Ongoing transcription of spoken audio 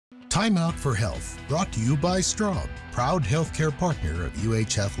Time Out for Health, brought to you by Straub, proud healthcare partner of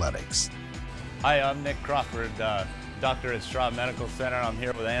UH Athletics. Hi, I'm Nick Crawford, doctor at Straub Medical Center. I'm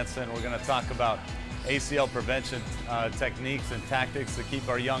here with Anson. We're going to talk about ACL prevention techniques and tactics to keep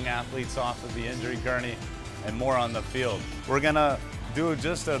our young athletes off of the injury gurney and more on the field. We're going to do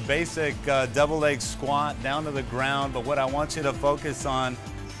just a basic double leg squat down to the ground, but what I want you to focus on,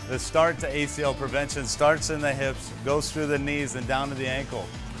 the start to ACL prevention starts in the hips, goes through the knees and down to the ankle.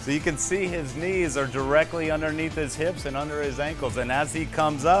 So you can see his knees are directly underneath his hips and under his ankles, and as he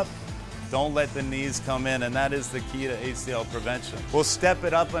comes up, don't let the knees come in, and that is the key to ACL prevention. We'll step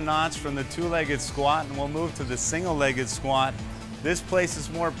it up a notch from the two-legged squat and we'll move to the single-legged squat. This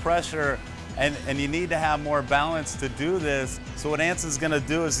places more pressure and you need to have more balance to do this. So what Anson's gonna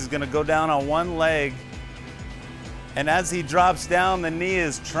do is he's gonna go down on one leg, and as he drops down, the knee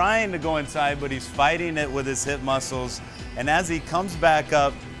is trying to go inside, but he's fighting it with his hip muscles. And as he comes back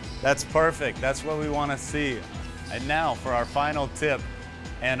up, that's perfect. That's what we wanna see. And now for our final tip,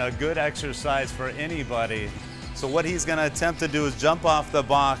 and a good exercise for anybody. So what he's gonna attempt to do is jump off the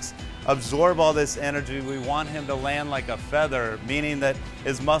box, absorb all this energy. We want him to land like a feather, meaning that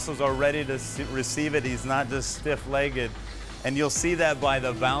his muscles are ready to receive it. He's not just stiff-legged. And you'll see that by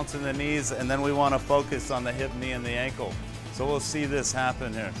the bounce in the knees, and then we wanna focus on the hip, knee, and the ankle. So we'll see this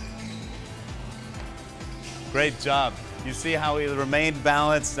happen here. Great job. You see how he remained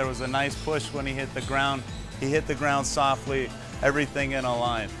balanced. There was a nice push when he hit the ground. He hit the ground softly, everything in a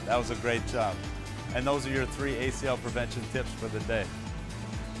line. That was a great job. And those are your 3 ACL prevention tips for the day.